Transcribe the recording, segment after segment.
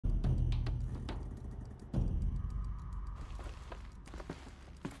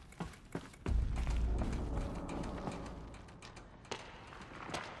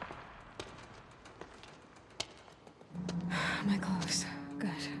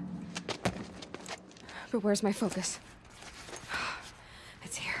But where's my focus?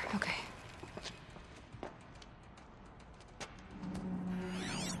 It's here, okay.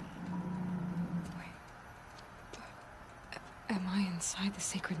 Wait. Am I inside the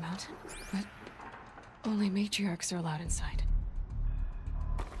sacred mountain? But only matriarchs are allowed inside.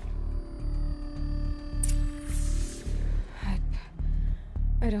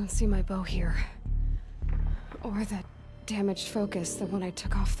 I don't see my bow here. Or that damaged focus, the one I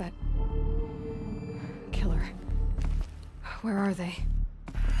took off that killer. Where are they?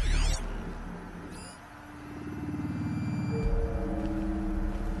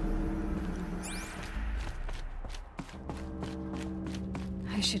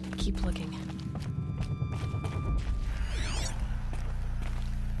 I should keep looking.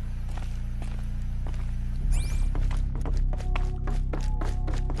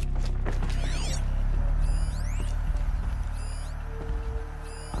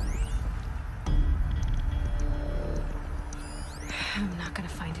 I'm not gonna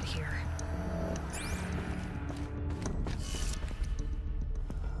find it here.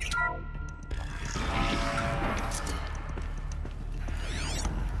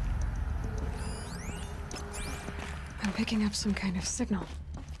 I'm picking up some kind of signal.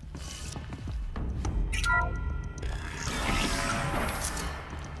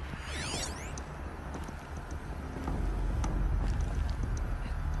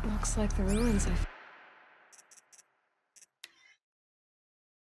 It looks like the ruins I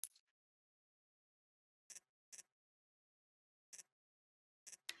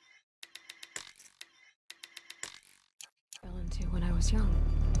fell into when I was young.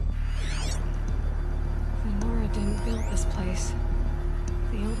 The Nora didn't build this place.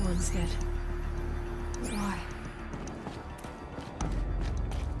 The old ones did. Why?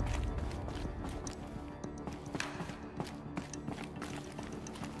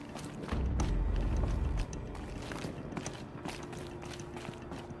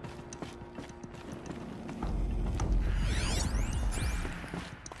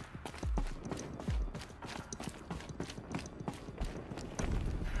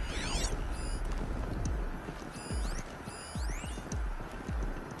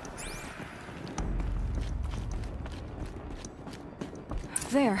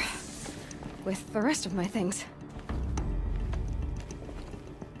 There, with the rest of my things.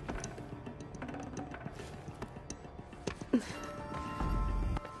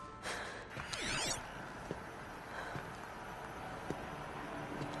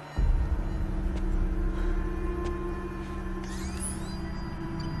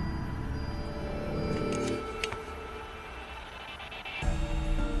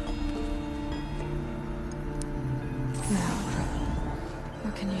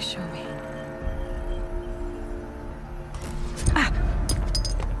 What can you show me? Ah!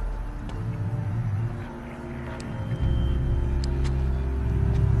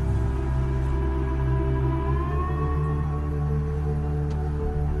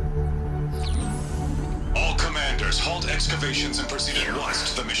 All commanders, halt excavations and proceed at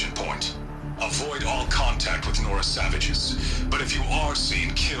once to the mission point. Avoid all contact with Nora savages, but if you are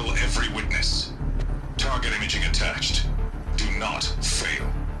seen, kill every witness. Target imaging attached. Do not fail.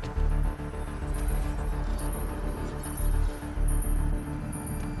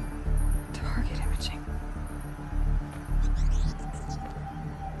 Target imaging.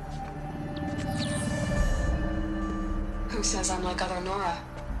 Who says I'm like other Nora?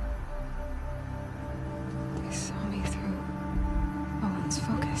 They saw me through Owen's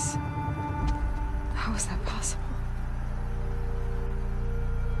focus. How is that possible?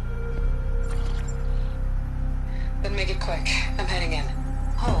 Then make it quick. I'm heading in.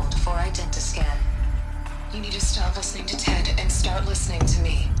 Hold for identiscan. You need to stop listening to Ted and start listening to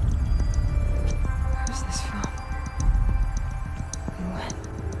me. Where's this from? And when?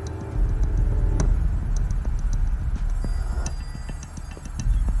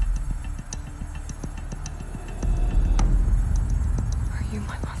 Are you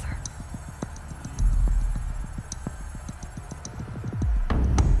my mother?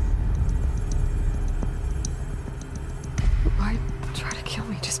 Why try to kill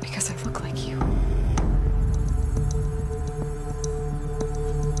me just because I look like you?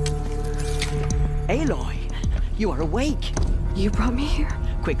 Aloy, you are awake. You brought me here?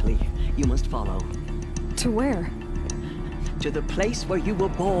 Quickly, you must follow. To where? To the place where you were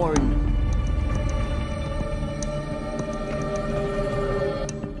born.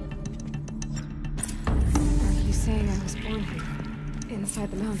 Are you saying I was born here?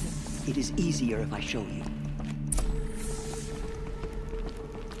 Inside the mountain? It is easier if I show you.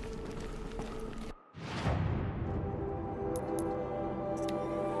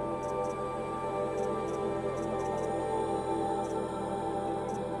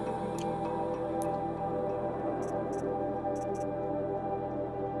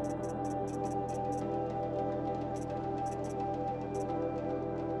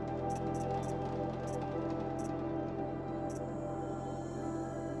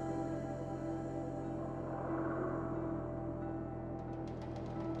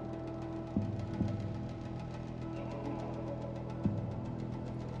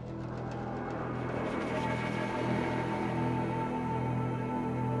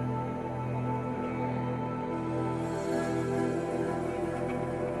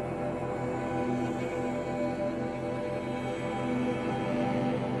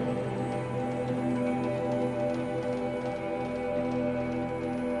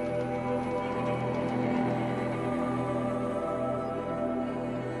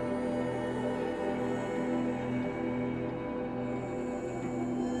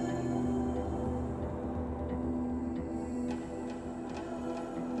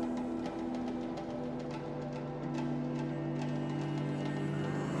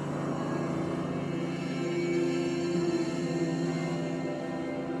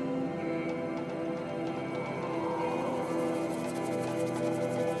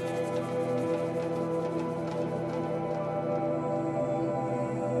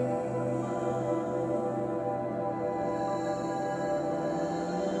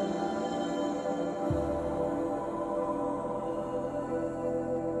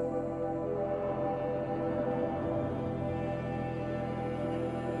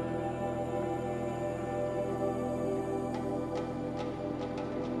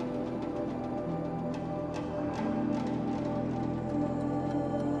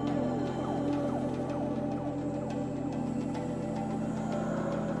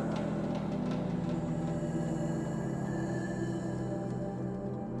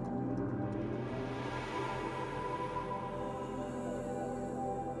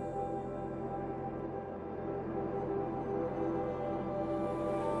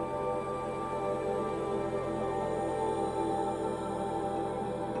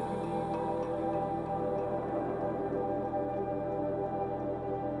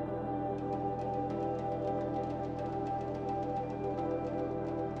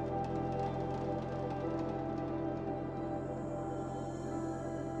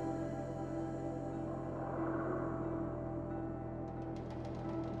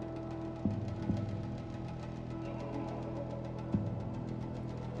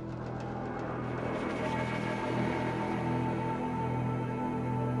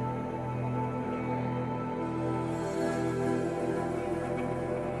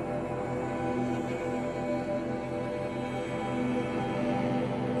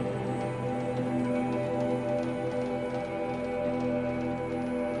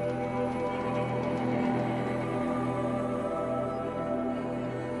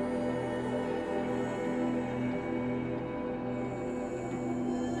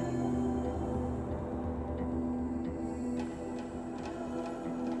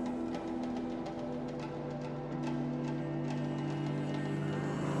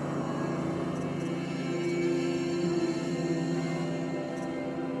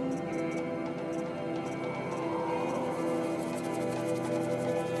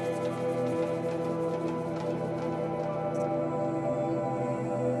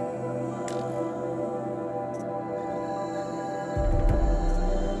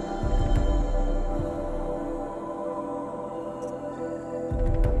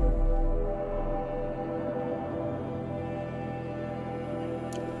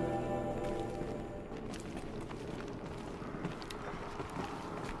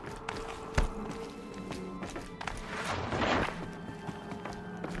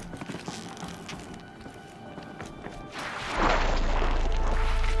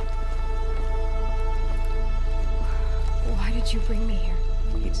 did you bring me here?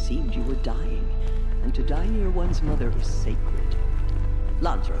 It seemed you were dying, and to die near one's mother is sacred.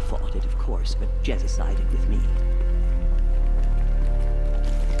 Lansra fought it, of course, but Jezza sided with me.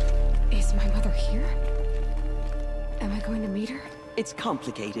 Is my mother here? Am I going to meet her? It's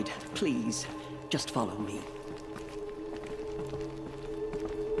complicated. Please, just follow me.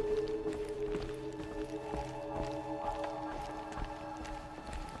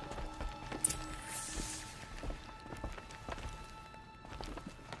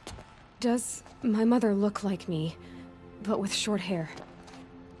 Does my mother look like me, but with short hair?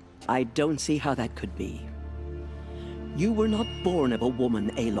 I don't see how that could be. You were not born of a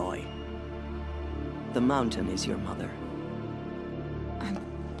woman, Aloy. The mountain is your mother.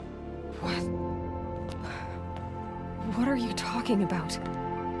 What? What are you talking about?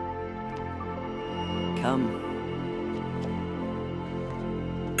 Come.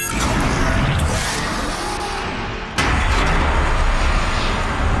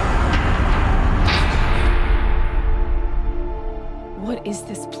 What is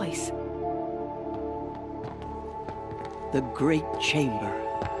this place? The Great Chamber,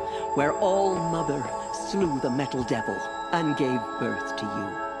 where All-Mother slew the Metal Devil and gave birth to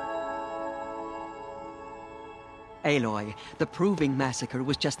you. Aloy, the Proving Massacre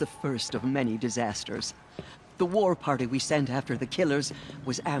was just the first of many disasters. The war party we sent after the killers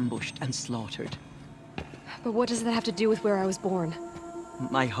was ambushed and slaughtered. But what does that have to do with where I was born?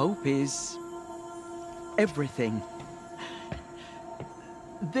 My hope is... everything.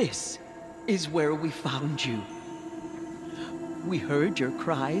 This is where we found you. We heard your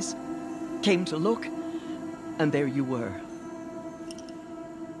cries, came to look, and there you were.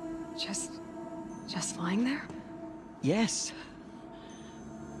 Just lying there? Yes.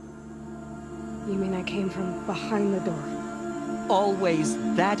 You mean I came from behind the door? Always,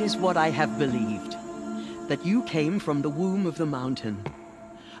 that is what I have believed. That you came from the womb of the mountain.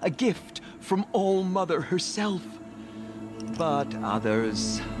 A gift from All-Mother herself. But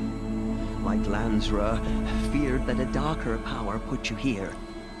others, like Lansra, feared that a darker power put you here.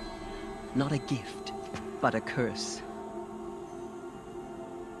 Not a gift, but a curse.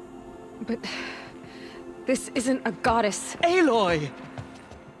 But... this isn't a goddess. Aloy!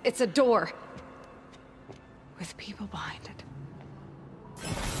 It's a door. With people behind it.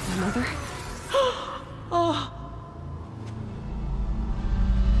 My mother? Oh!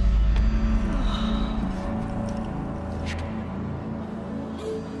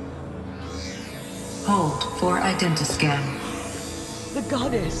 Hold for identiscan. The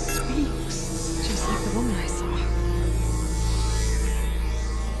goddess speaks. Just like the woman I saw.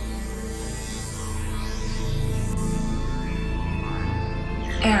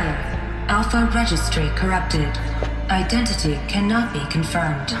 Error. Alpha registry corrupted. Identity cannot be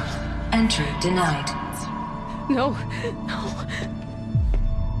confirmed. Entry denied. No, no.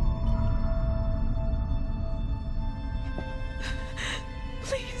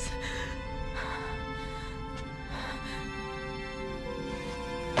 Please.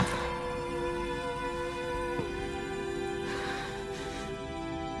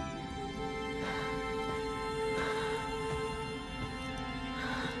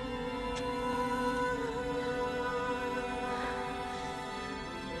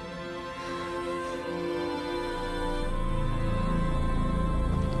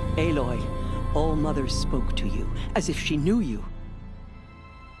 Aloy, All-Mother spoke to you, as if she knew you.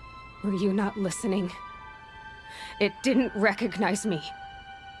 Were you not listening? It didn't recognize me.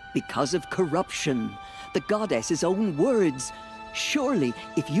 Because of corruption. The goddess's own words. Surely,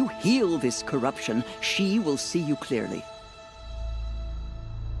 if you heal this corruption, she will see you clearly.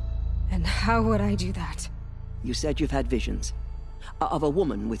 And how would I do that? You said you've had visions. Of a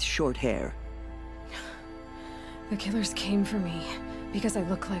woman with short hair. The killers came for me because I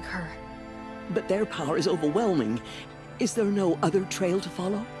look like her. But their power is overwhelming. Is there no other trail to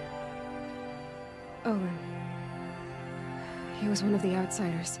follow? Owen. He was one of the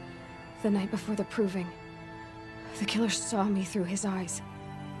outsiders. The night before the Proving. The killer saw me through his eyes.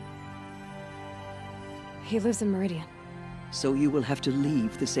 He lives in Meridian. So you will have to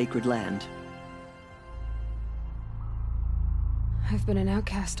leave the sacred land. I've been an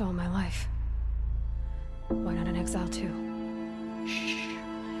outcast all my life. Why not an exile too? Shh.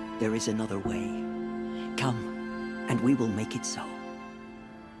 There is another way. Come, and we will make it so.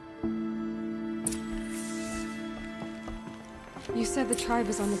 You said the tribe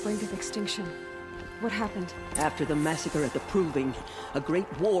was on the brink of extinction. What happened? After the massacre at the Proving, a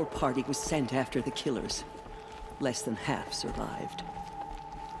great war party was sent after the killers. Less than half survived.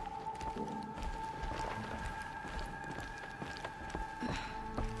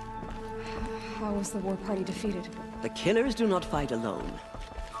 How was the war party defeated? The killers do not fight alone.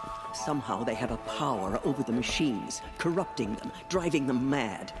 Somehow they have a power over the machines, corrupting them, driving them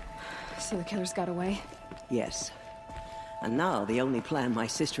mad. So the killers got away? Yes. And now the only plan my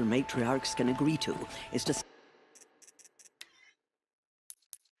sister matriarchs can agree to is to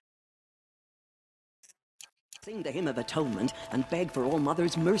sing the hymn of atonement and beg for All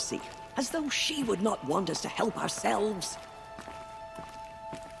Mother's mercy, as though she would not want us to help ourselves.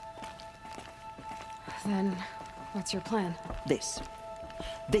 Then, what's your plan? This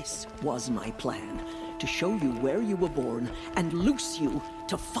was my plan. To show you where you were born and loose you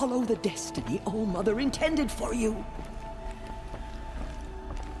to follow the destiny All Mother intended for you.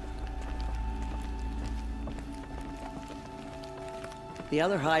 The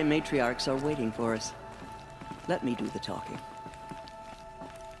other High Matriarchs are waiting for us. Let me do the talking.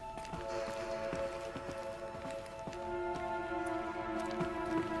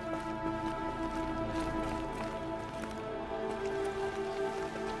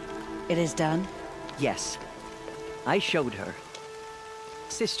 It is done? Yes. I showed her.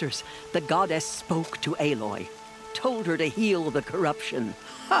 Sisters, the goddess spoke to Aloy. Told her to heal the corruption.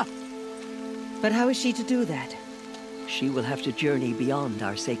 Ha! But how is she to do that? She will have to journey beyond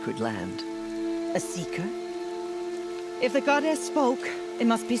our sacred land. A seeker? If the goddess spoke, it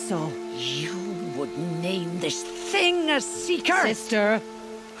must be so. You would name this thing a seeker? Sister!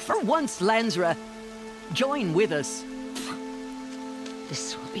 For once, Lansra, join with us.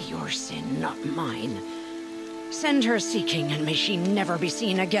 This will be your sin, not mine. Send her seeking, and may she never be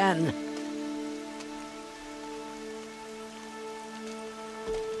seen again.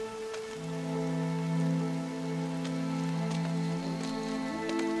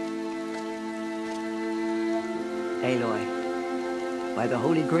 Aloy, by the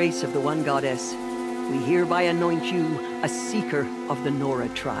holy grace of the One Goddess, we hereby anoint you a seeker of the Nora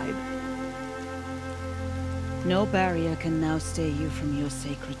tribe. No barrier can now stay you from your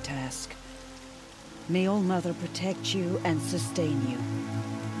sacred task. May All Mother protect you and sustain you.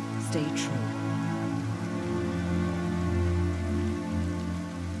 Stay true.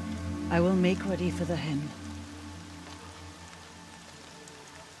 I will make ready for the hymn.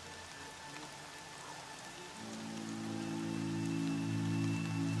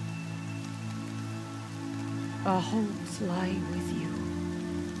 Our homes lie with you.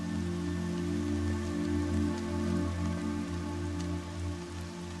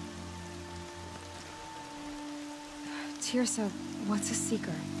 Tirsa, what's a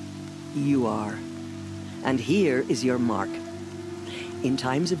seeker? You are. And here is your mark. In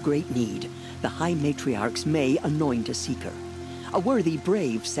times of great need, the High Matriarchs may anoint a seeker. A worthy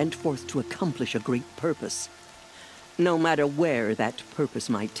brave sent forth to accomplish a great purpose. No matter where that purpose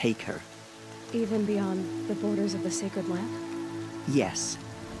might take her. Even beyond the borders of the sacred land? Yes.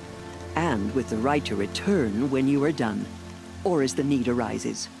 And with the right to return when you are done, or as the need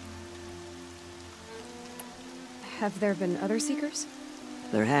arises. Have there been other seekers?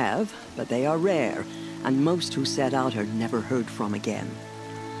 There have, but they are rare, and most who set out are never heard from again.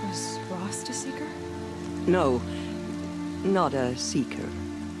 Was Rost a seeker? No, not a seeker.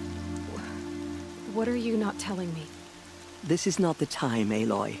 What are you not telling me? This is not the time,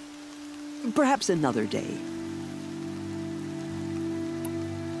 Aloy. Perhaps another day.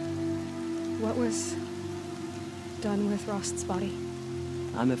 What was done with Rost's body?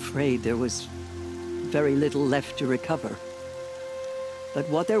 I'm afraid there was very little left to recover. But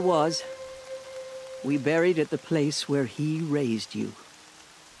what there was, we buried at the place where he raised you,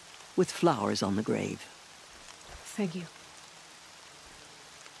 with flowers on the grave. Thank you.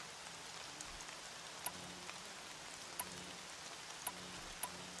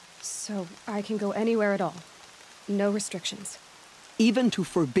 So, I can go anywhere at all? No restrictions? Even to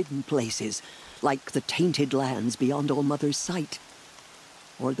forbidden places, like the tainted lands beyond All Mother's sight,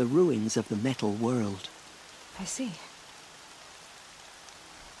 or the ruins of the metal world. I see.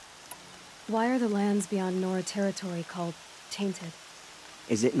 Why are the lands beyond Nora territory called tainted?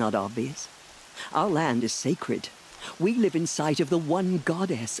 Is it not obvious? Our land is sacred. We live in sight of the One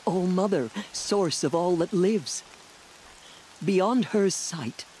Goddess, All Mother, source of all that lives. Beyond her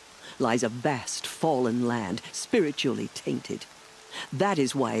sight lies a vast fallen land, spiritually tainted. That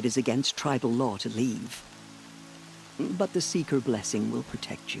is why it is against tribal law to leave. But the Seeker blessing will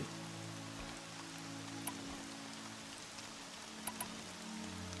protect you.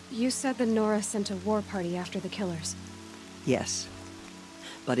 You said the Nora sent a war party after the killers. Yes.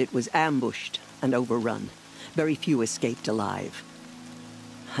 But it was ambushed and overrun. Very few escaped alive.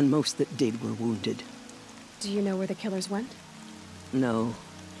 And most that did were wounded. Do you know where the killers went? No.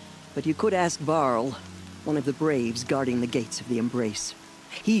 But you could ask Varl, one of the braves guarding the gates of the Embrace.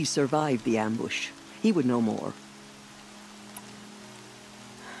 He survived the ambush. He would know more.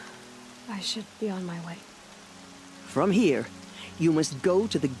 I should be on my way. From here, you must go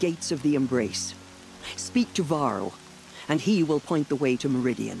to the gates of the Embrace. Speak to Varl, and he will point the way to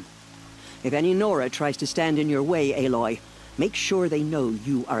Meridian. If any Nora tries to stand in your way, Aloy, make sure they know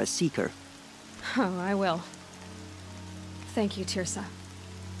you are a Seeker. Oh, I will. Thank you, Tirsa,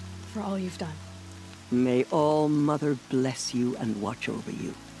 for all you've done. May All Mother bless you and watch over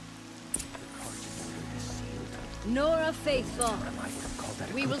you. Nora Faithful,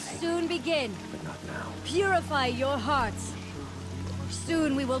 we will soon begin. Purify your hearts.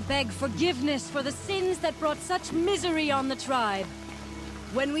 Soon we will beg forgiveness for the sins that brought such misery on the tribe.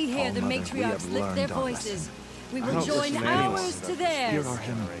 When we hear the matriarchs lift their voices, we will join ours to theirs. Here are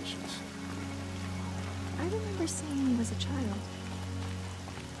generations. I remember seeing you as a child.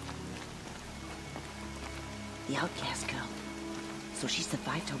 The outcast girl. So she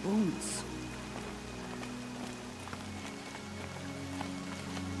survived her wounds.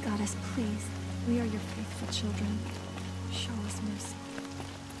 Goddess, please. We are your faithful children. Show us mercy.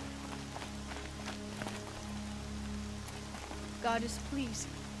 Goddess, please.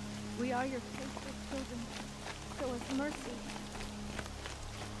 We are your faithful children. Show us mercy.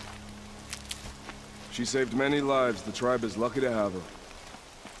 She saved many lives. The tribe is lucky to have her.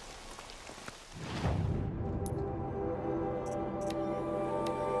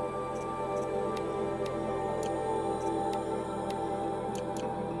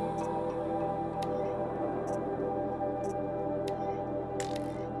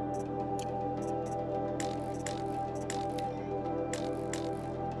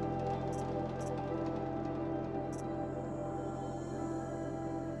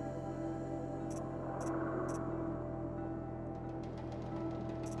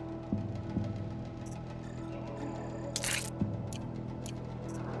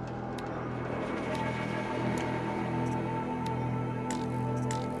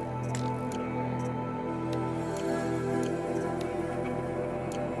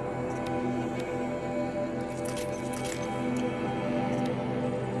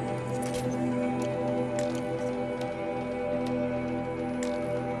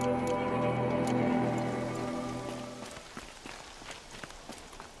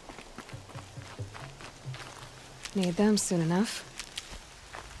 Need them soon enough.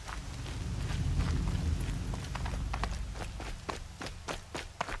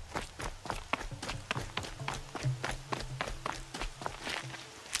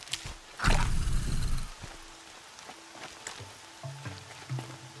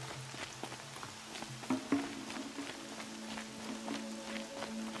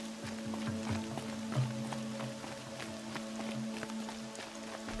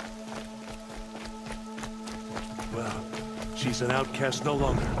 Well, she's an outcast no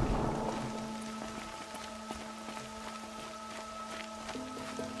longer.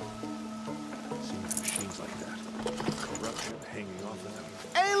 Seeing machines like that. Corruption hanging off of them.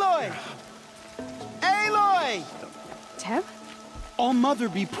 Aloy! Aloy! Teb? All Mother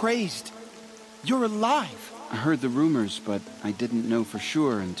be praised. You're alive. I heard the rumors, but I didn't know for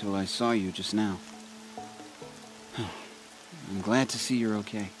sure until I saw you just now. I'm glad to see you're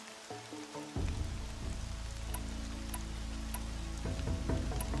okay.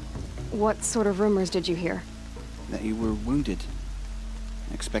 What sort of rumors did you hear? That you were wounded,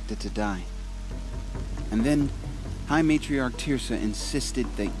 expected to die. And then, High Matriarch Tirsa insisted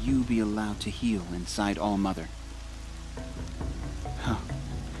that you be allowed to heal inside All Mother. Huh.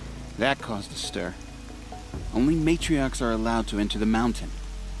 That caused a stir. Only matriarchs are allowed to enter the mountain.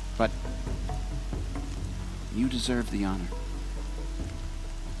 But you deserve the honor.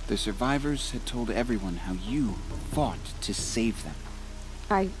 The survivors had told everyone how you fought to save them.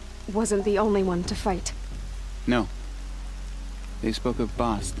 I wasn't the only one to fight. No. They spoke of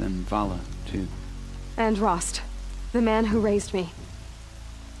Bast and Vala, too. And Rost, the man who raised me.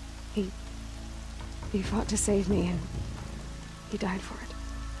 He fought to save me, and he died for it.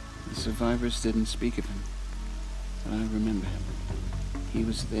 The survivors didn't speak of him, but I remember him. He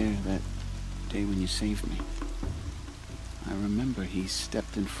was there that day when you saved me. I remember he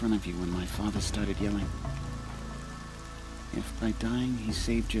stepped in front of you when my father started yelling. If by dying he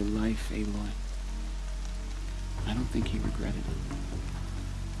saved your life, Aloy, I don't think he regretted it.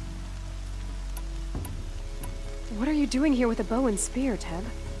 What are you doing here with a bow and spear, Teb?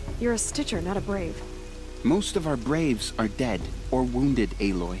 You're a Stitcher, not a Brave. Most of our Braves are dead or wounded,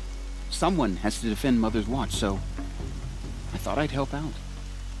 Aloy. Someone has to defend Mother's Watch, so I thought I'd help out.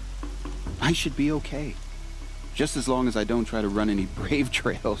 I should be okay. Just as long as I don't try to run any Brave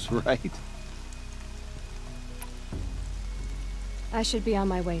trails, right? I should be on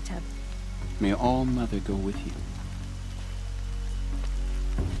my way, Teb. May All Mother go with you.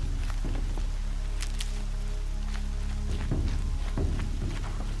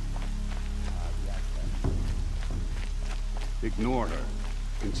 Ignore her.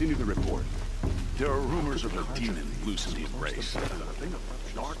 Continue the report. There are rumors of a demon loose in the embrace.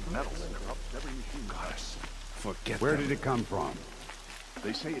 Dark metal corrupts every machine. Goddess. Forget Where them. did it come from?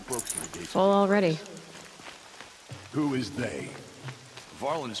 They say it broke through the gates. Full already. Who is they?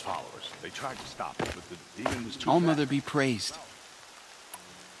 Varl and his followers. They tried to stop it, but the demon was too All fast. Mother be praised.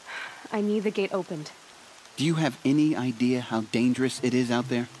 I need the gate opened. Do you have any idea how dangerous it is out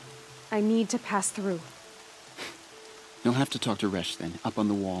there? I need to pass through. You'll have to talk to Resh then, up on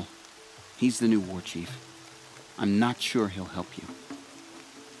the wall. He's the new war chief. I'm not sure he'll help you.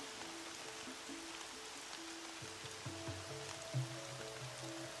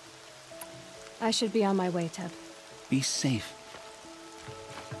 I should be on my way, Teb. Be safe.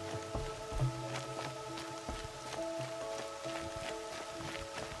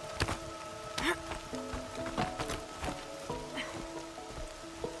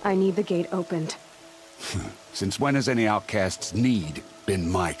 I need the gate opened. Since when has any outcast's need been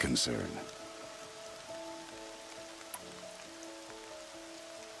my concern?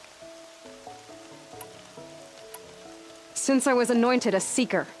 Since I was anointed a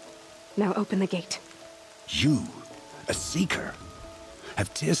seeker. Now open the gate. You? A seeker?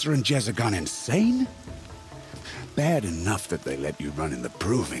 Have Tissa and Jezza gone insane? Bad enough that they let you run in the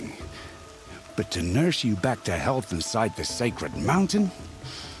proving. But to nurse you back to health inside the sacred mountain?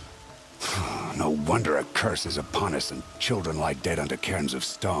 No wonder a curse is upon us and children lie dead under cairns of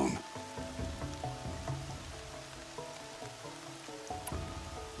stone.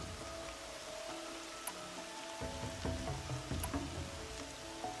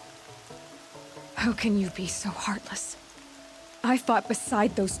 How can you be so heartless? I fought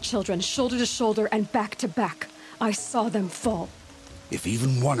beside those children, shoulder to shoulder and back to back. I saw them fall. If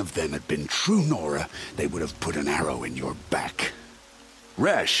even one of them had been true Nora, they would have put an arrow in your back.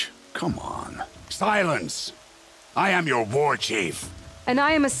 Resh, come on. Silence! I am your war chief. And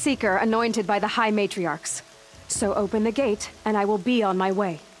I am a seeker anointed by the High Matriarchs. So open the gate, and I will be on my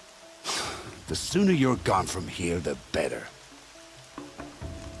way. The sooner you're gone from here, the better.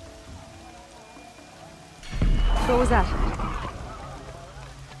 What was that?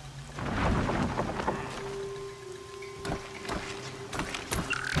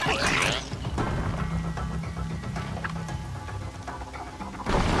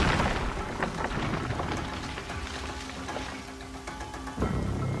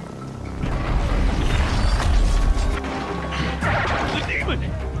 The demon!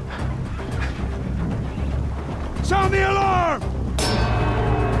 Sound the alarm!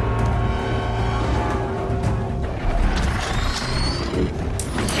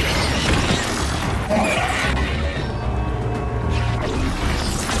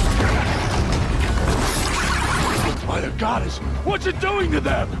 By the goddess, what's it doing to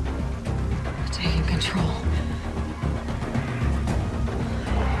them? Taking control.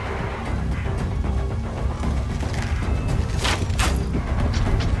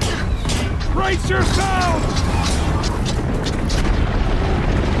 Brace yourselves!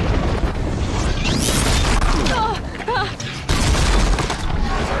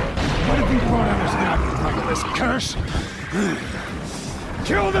 What have you brought on us now, you this curse?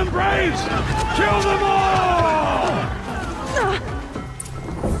 Kill them, Braves! Kill them all!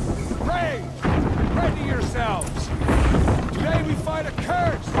 Braves, ready yourselves! Today we fight a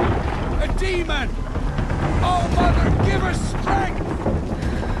curse! A demon! Oh, Mother, give us strength!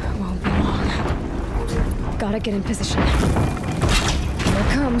 Won't be long. Gotta get in position. Here it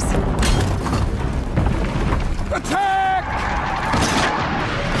comes. Attack!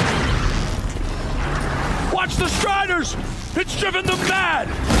 Watch the Striders! It's driven them mad!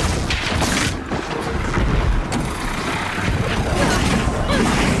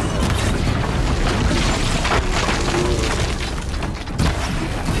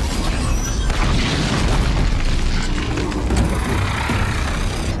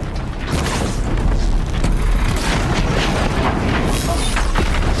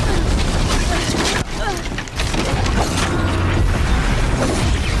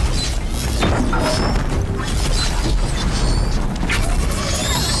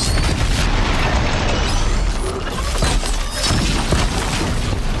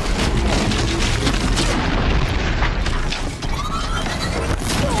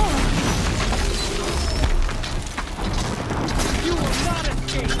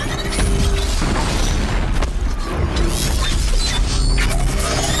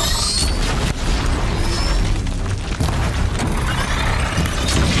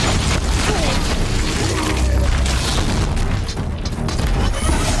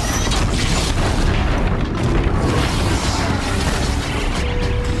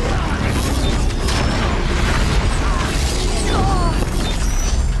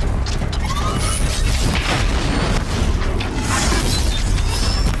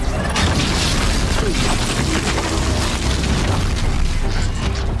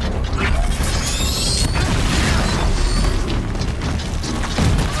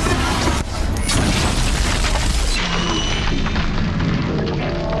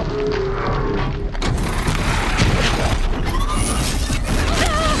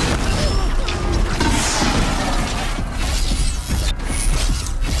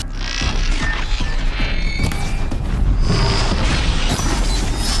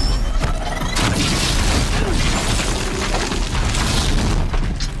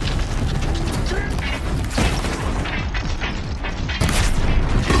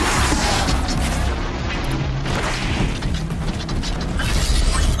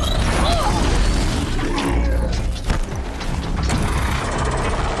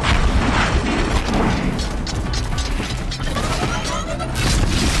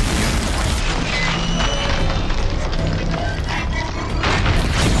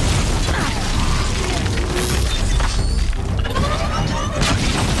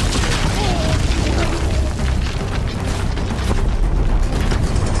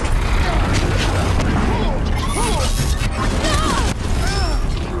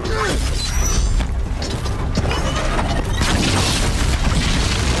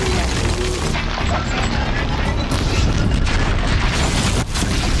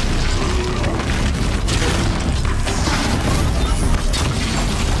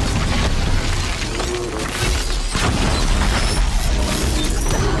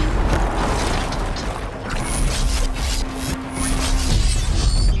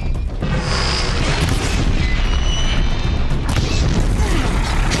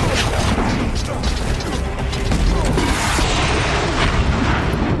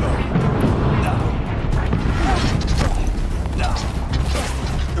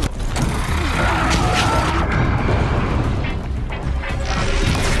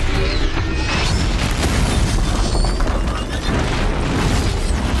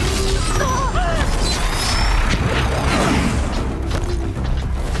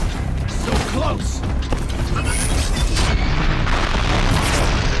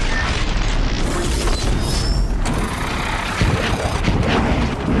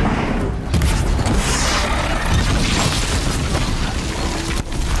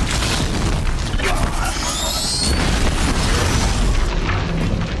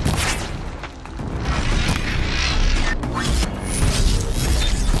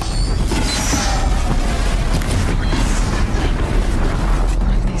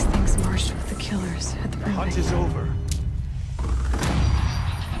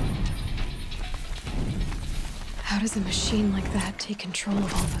 take control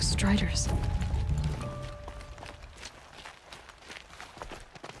of all those Striders?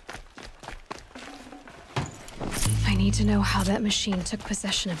 I need to know how that machine took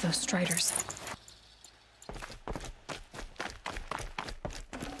possession of those Striders.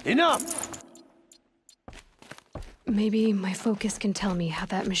 Enough! Maybe my focus can tell me how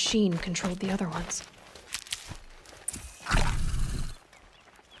that machine controlled the other ones.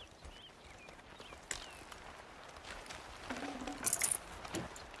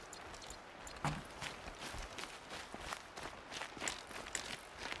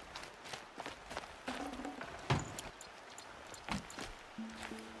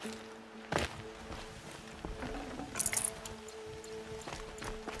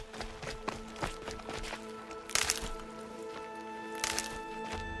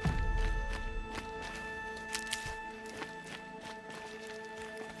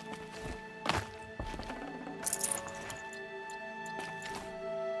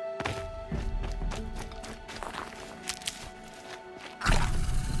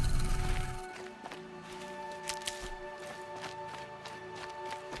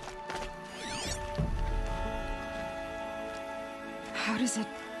 How does it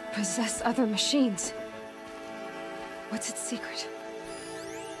possess other machines? What's its secret?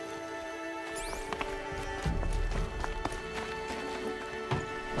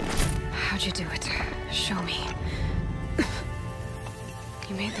 How'd you do it? Show me.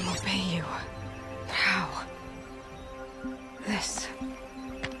 You made them obey you. But how? This.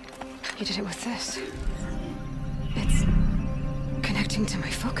 You did it with this. It's connecting to my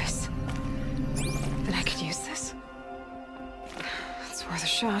focus. Then I could use this. It's worth a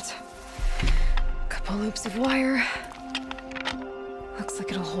shot. Couple loops of wire. Looks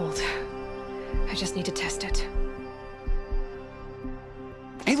like it'll hold. I just need to test it.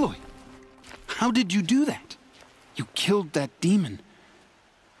 Aloy! How did you do that? You killed that demon.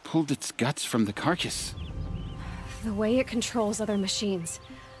 Pulled its guts from the carcass. The way it controls other machines.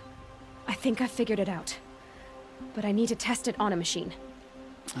 I think I figured it out. But I need to test it on a machine.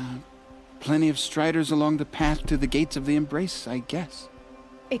 Plenty of Striders along the path to the gates of the Embrace, I guess.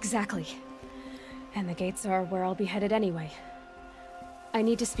 Exactly. And the gates are where I'll be headed anyway. I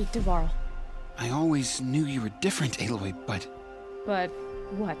need to speak to Varl. I always knew you were different, Aloy, but... But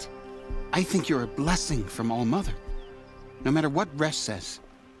what? I think you're a blessing from All Mother. No matter what Resh says.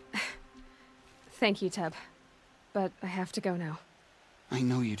 Thank you, Teb. But I have to go now. I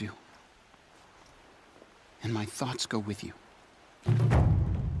know you do. And my thoughts go with you.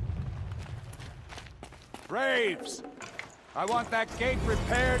 Braves! I want that gate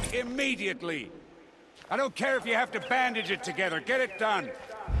repaired immediately. I don't care if you have to bandage it together. Get it done.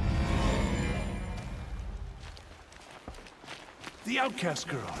 The outcast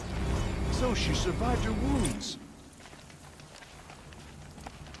girl. So she survived her wounds.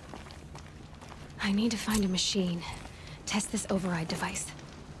 I need to find a machine. Test this override device.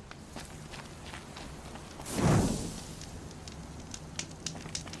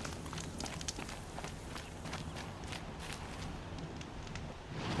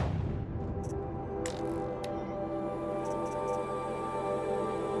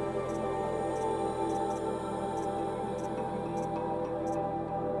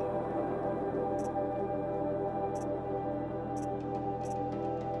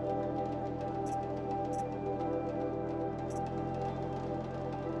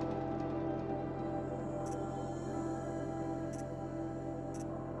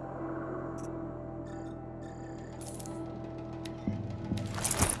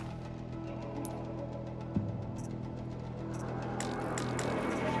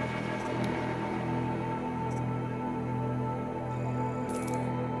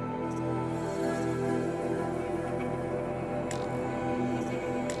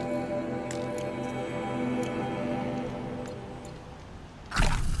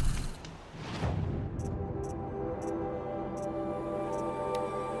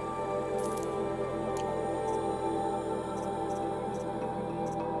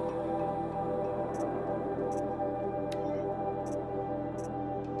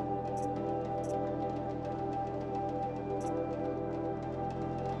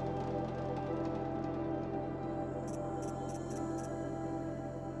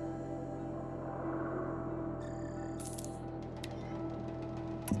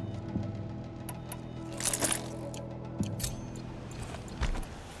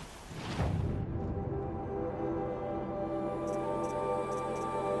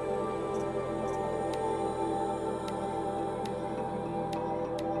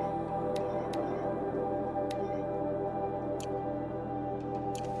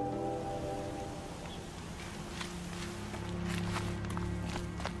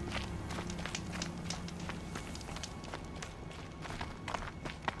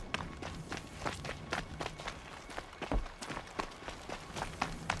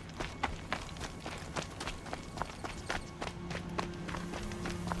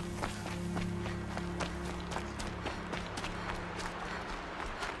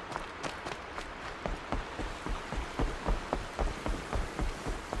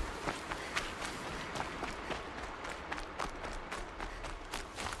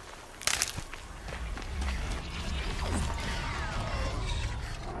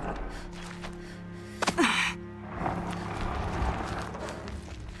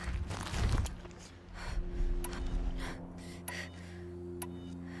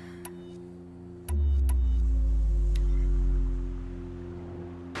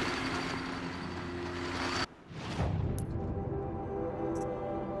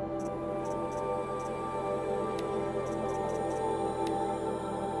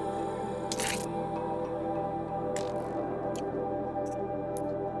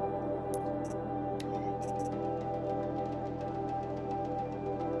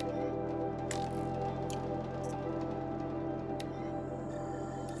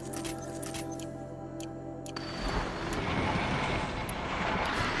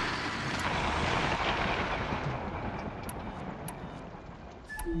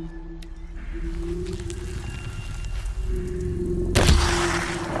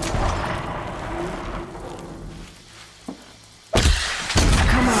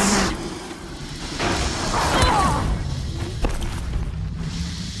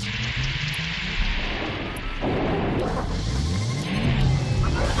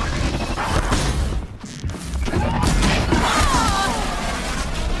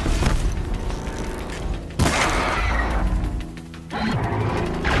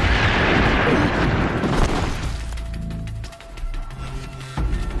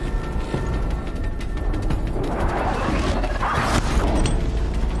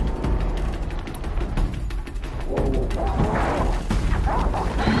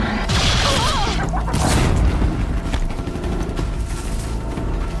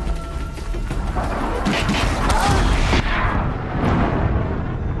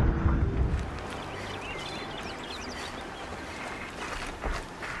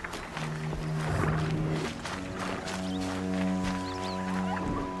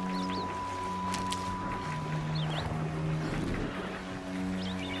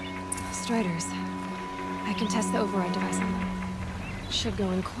 Striders. I can test the override device on them. Should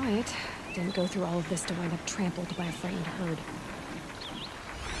go in quiet. Didn't go through all of this to wind up trampled by a frightened herd.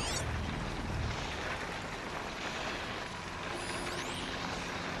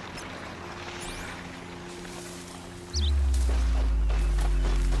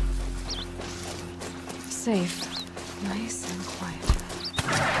 Safe. Nice and quiet.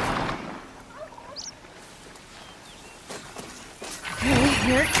 Okay,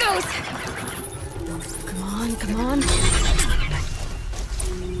 here it goes! Come on, come on.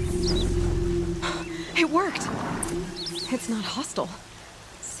 It worked! It's not hostile.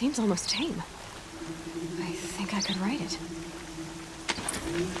 Seems almost tame. I think I could ride it.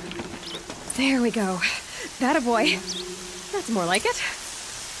 There we go. That boy. That's more like it.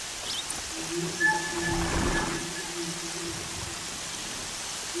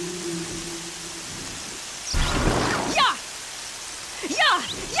 Yeah! Yeah!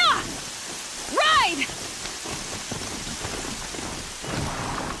 Yeah! Ride!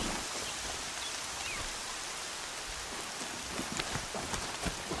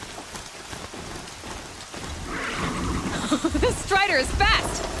 This Strider is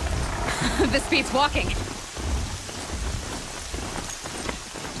fast! This beats walking.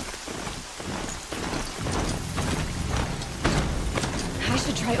 I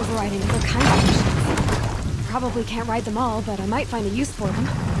should try overriding other kinds of machines. Probably can't ride them all, but I might find a use for them.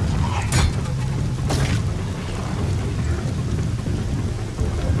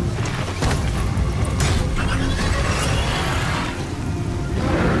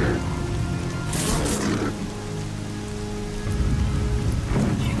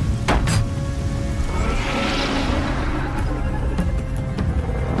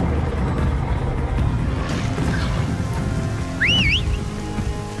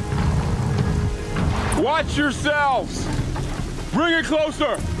 Watch yourselves! Bring it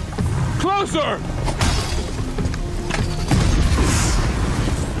closer! Closer!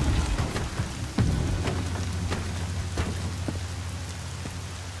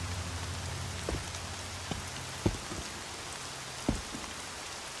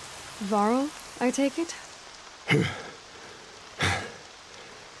 Varl, I take it?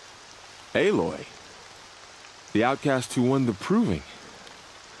 Aloy. The outcast who won the proving.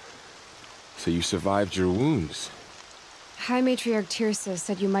 So you survived your wounds. High Matriarch Tirsa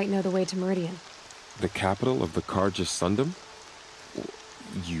said you might know the way to Meridian. The capital of the Carja Sundom?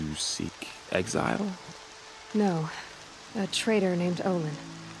 You seek exile? No. A traitor named Olin.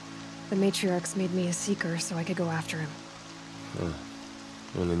 The Matriarchs made me a seeker so I could go after him.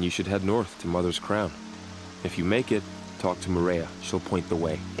 Well, then you should head north to Mother's Crown. If you make it, talk to Maria. She'll point the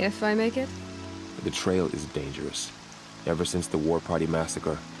way. If I make it? The trail is dangerous. Ever since the War Party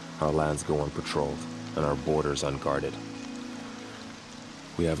massacre, our lands go unpatrolled, and our borders unguarded.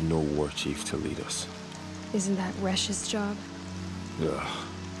 We have no war chief to lead us. Isn't that Resh's job? Ugh.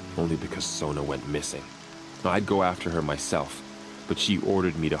 Only because Sona went missing. I'd go after her myself, but she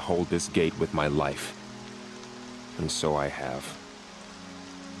ordered me to hold this gate with my life. And so I have.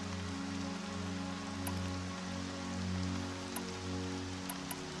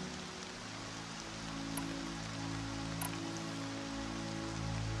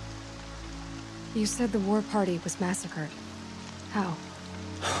 You said the war party was massacred. How?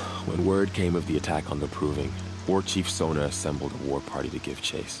 When word came of the attack on the Proving, War Chief Sona assembled a war party to give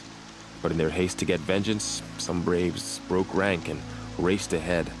chase. But in their haste to get vengeance, some braves broke rank and raced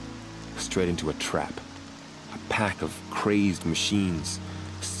ahead, straight into a trap. A pack of crazed machines,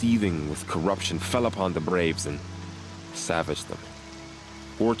 seething with corruption, fell upon the braves and savaged them.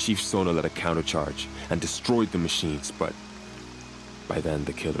 War Chief Sona led a countercharge and destroyed the machines, but by then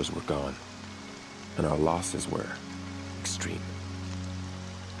the killers were gone. And our losses were extreme.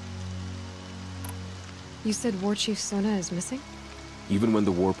 You said War Chief Sona is missing? Even when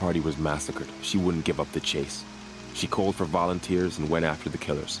the war party was massacred, she wouldn't give up the chase. She called for volunteers and went after the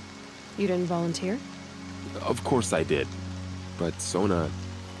killers. You didn't volunteer? Of course I did. But Sona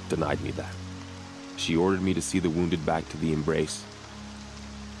denied me that. She ordered me to see the wounded back to the Embrace.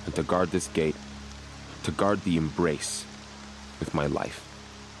 And to guard this gate. To guard the Embrace with my life.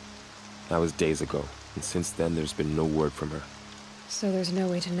 That was days ago, and since then there's been no word from her. So there's no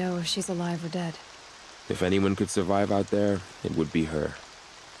way to know if she's alive or dead. If anyone could survive out there, it would be her.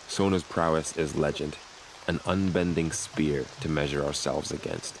 Sona's prowess is legend. An unbending spear to measure ourselves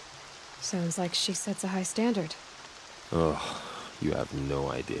against. Sounds like she sets a high standard. Oh, you have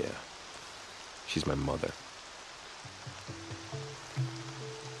no idea. She's my mother.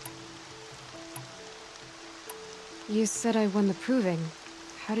 You said I won the Proving.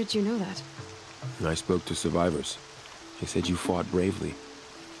 How did you know that? I spoke to survivors. They said you fought bravely.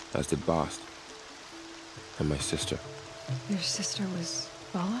 as did Bast. And my sister. Your sister was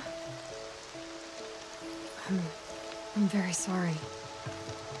Vala? I'm very sorry.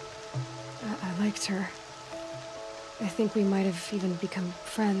 I liked her. I think we might have even become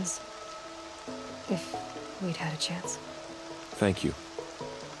friends. If we'd had a chance. Thank you.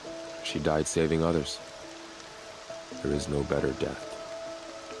 She died saving others. There is no better death.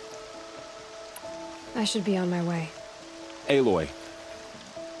 I should be on my way. Aloy,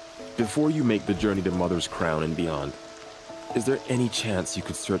 before you make the journey to Mother's Crown and beyond, is there any chance you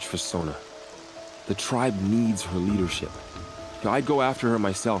could search for Sona? The tribe needs her leadership. I'd go after her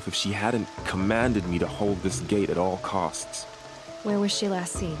myself if she hadn't commanded me to hold this gate at all costs. Where was she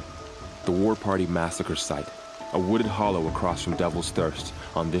last seen? The War Party massacre site. A wooded hollow across from Devil's Thirst,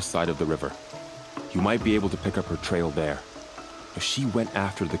 on this side of the river. You might be able to pick up her trail there. She went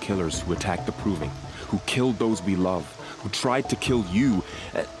after the killers who attacked the Proving, who killed those we love, who tried to kill you.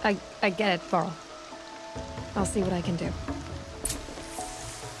 I get it, Varl. I'll see what I can do.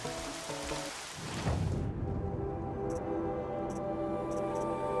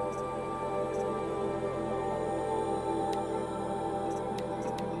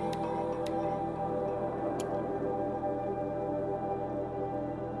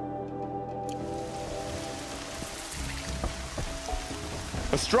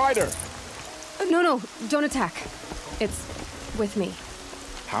 A Strider! No, don't attack. It's with me.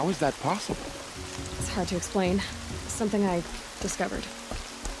 How is that possible? It's hard to explain. Something I discovered.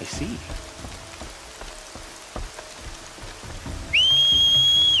 I see.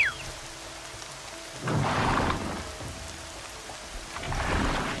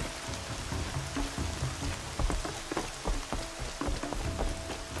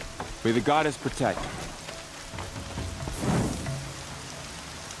 May the goddess protect.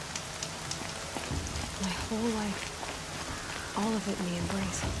 My whole life, all of it in the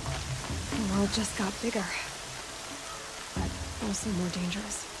embrace. The world just got bigger, but also more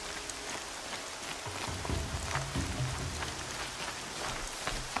dangerous.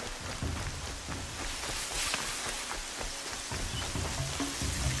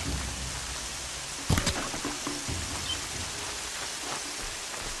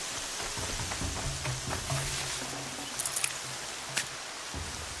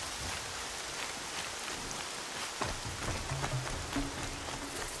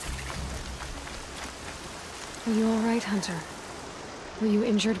 Are you all right, Hunter? Were you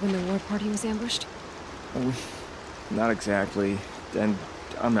injured when the war party was ambushed? Not exactly. And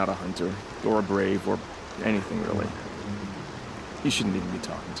I'm not a hunter, or a brave, or anything really. You shouldn't even be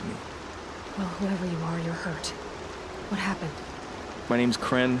talking to me. Well, whoever you are, you're hurt. What happened? My name's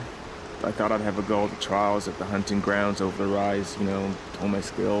Kren. I thought I'd have a go at the trials at the hunting grounds over the rise, you know, hone my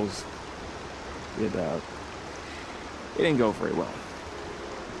skills. It didn't go very well.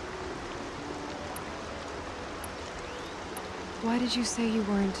 Why did you say you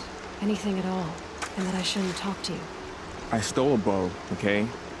weren't anything at all, and that I shouldn't talk to you? I stole a bow, okay?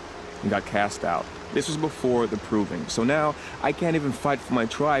 And got cast out. This was before the Proving, so now I can't even fight for my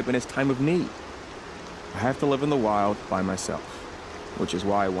tribe in its time of need. I have to live in the wild by myself, which is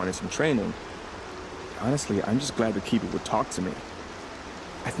why I wanted some training. Honestly, I'm just glad the Keeper would talk to me.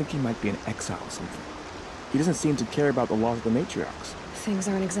 I think he might be in exile or something. He doesn't seem to care about the laws of the matriarchs. Things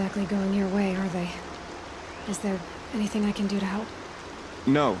aren't exactly going your way, are they? Is there anything I can do to help?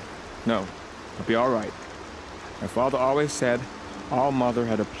 No. I'll be all right. My father always said All Mother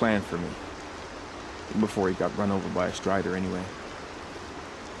had a plan for me. Before he got run over by a Strider, anyway.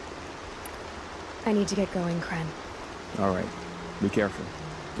 I need to get going, Kren. All right. Be careful.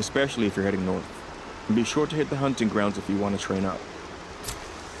 Especially if you're heading north. And be sure to hit the hunting grounds if you want to train up.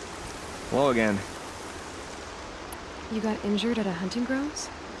 Hello again. You got injured at a hunting grounds?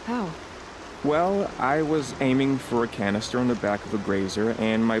 How? Well, I was aiming for a canister on the back of a grazer,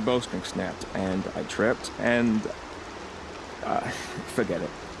 and my bowstring snapped, and I tripped, and... forget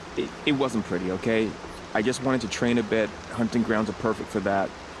it. It wasn't pretty, okay? I just wanted to train a bit. Hunting grounds are perfect for that.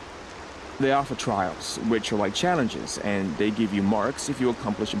 They offer trials, which are like challenges, and they give you marks if you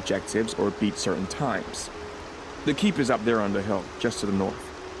accomplish objectives or beat certain times. The Keeper's up there on the hill, just to the north.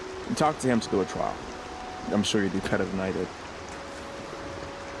 Talk to him to do a trial. I'm sure you do better than I did.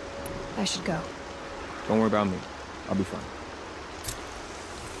 I should go. Don't worry about me. I'll be fine.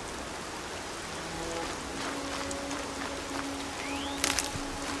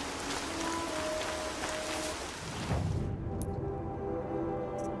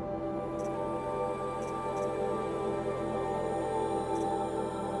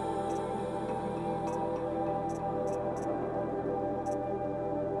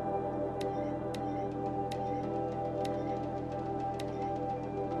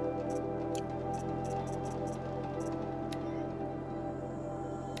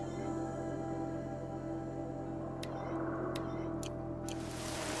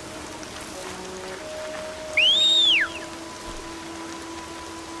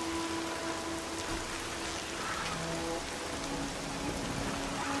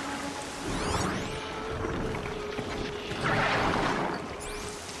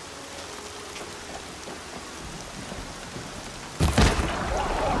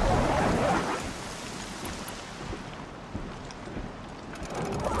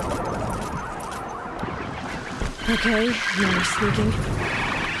 okay? No more sneaking.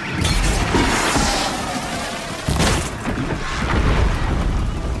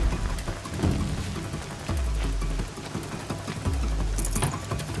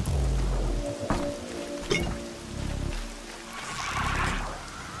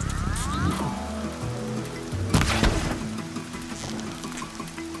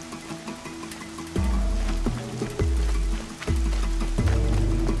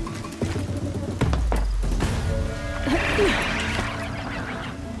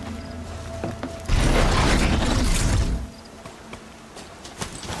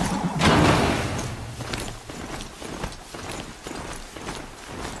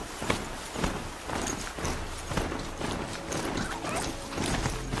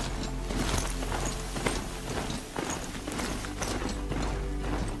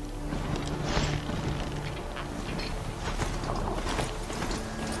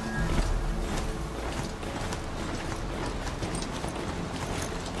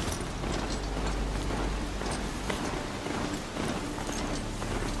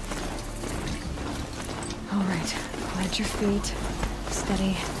 Plant your feet.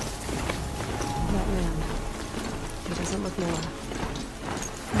 Steady. That man. He doesn't look Noah.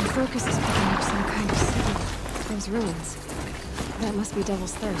 My focus is picking up some kind of city. Those ruins. That must be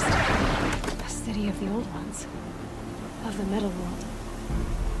Devil's Thirst. A city of the old ones. Of the metal world.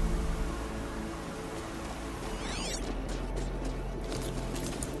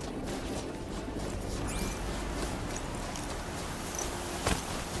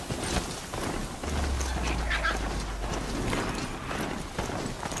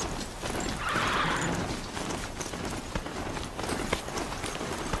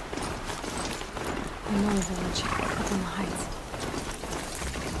 Another village, up on the heights.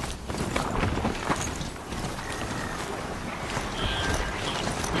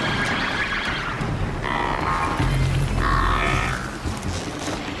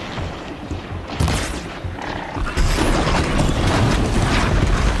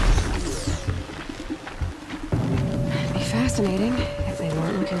 It'd be fascinating if they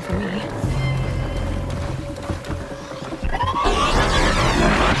weren't looking for me.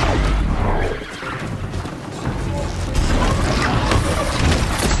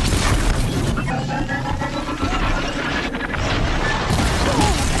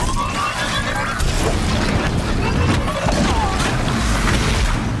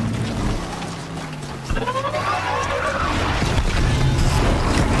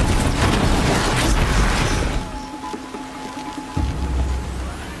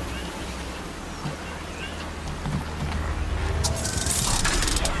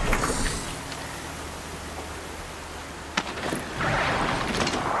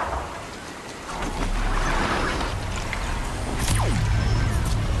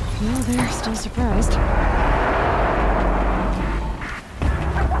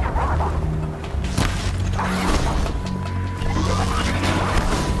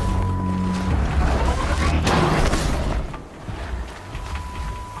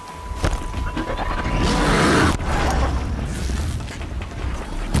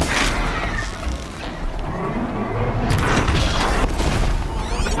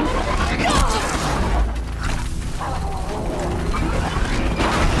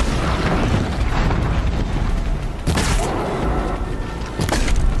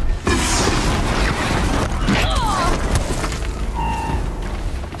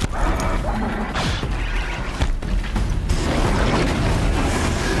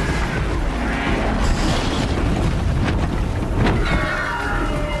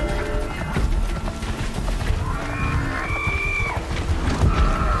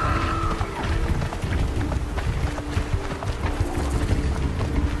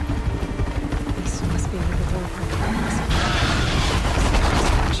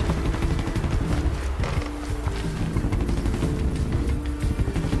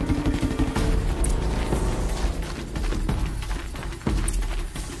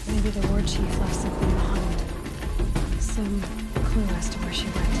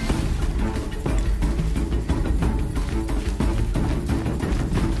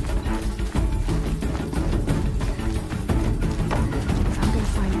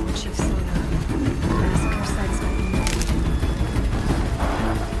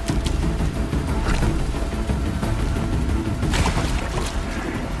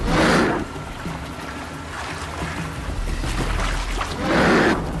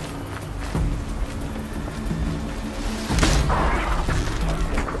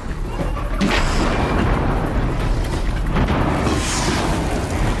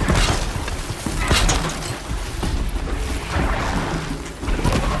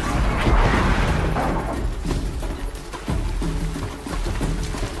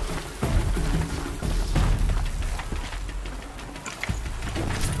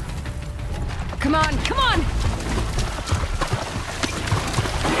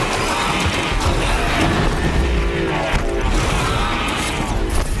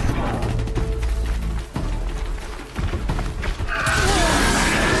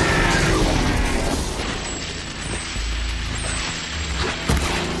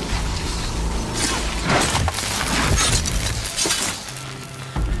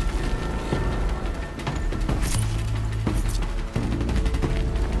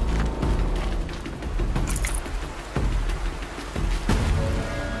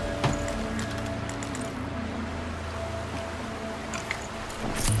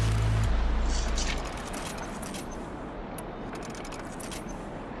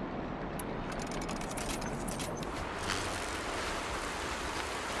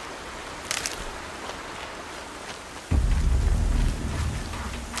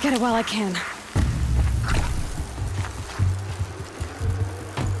 Get it while I can.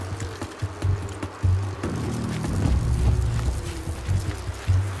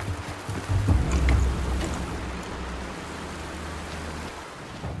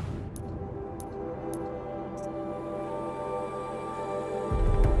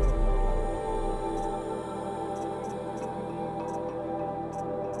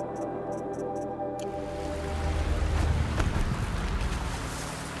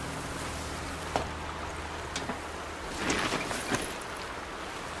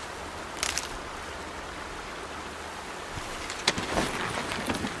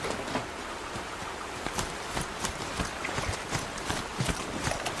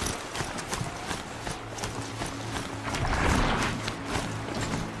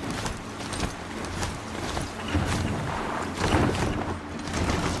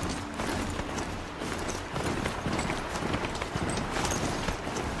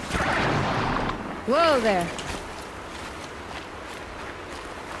 Whoa there.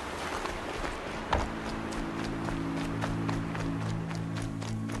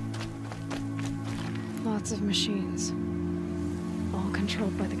 Lots of machines. All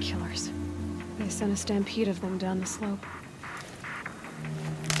controlled by the killers. They sent a stampede of them down the slope.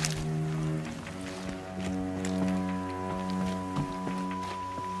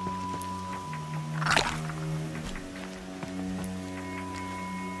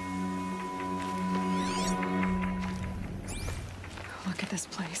 Look at this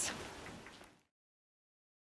place.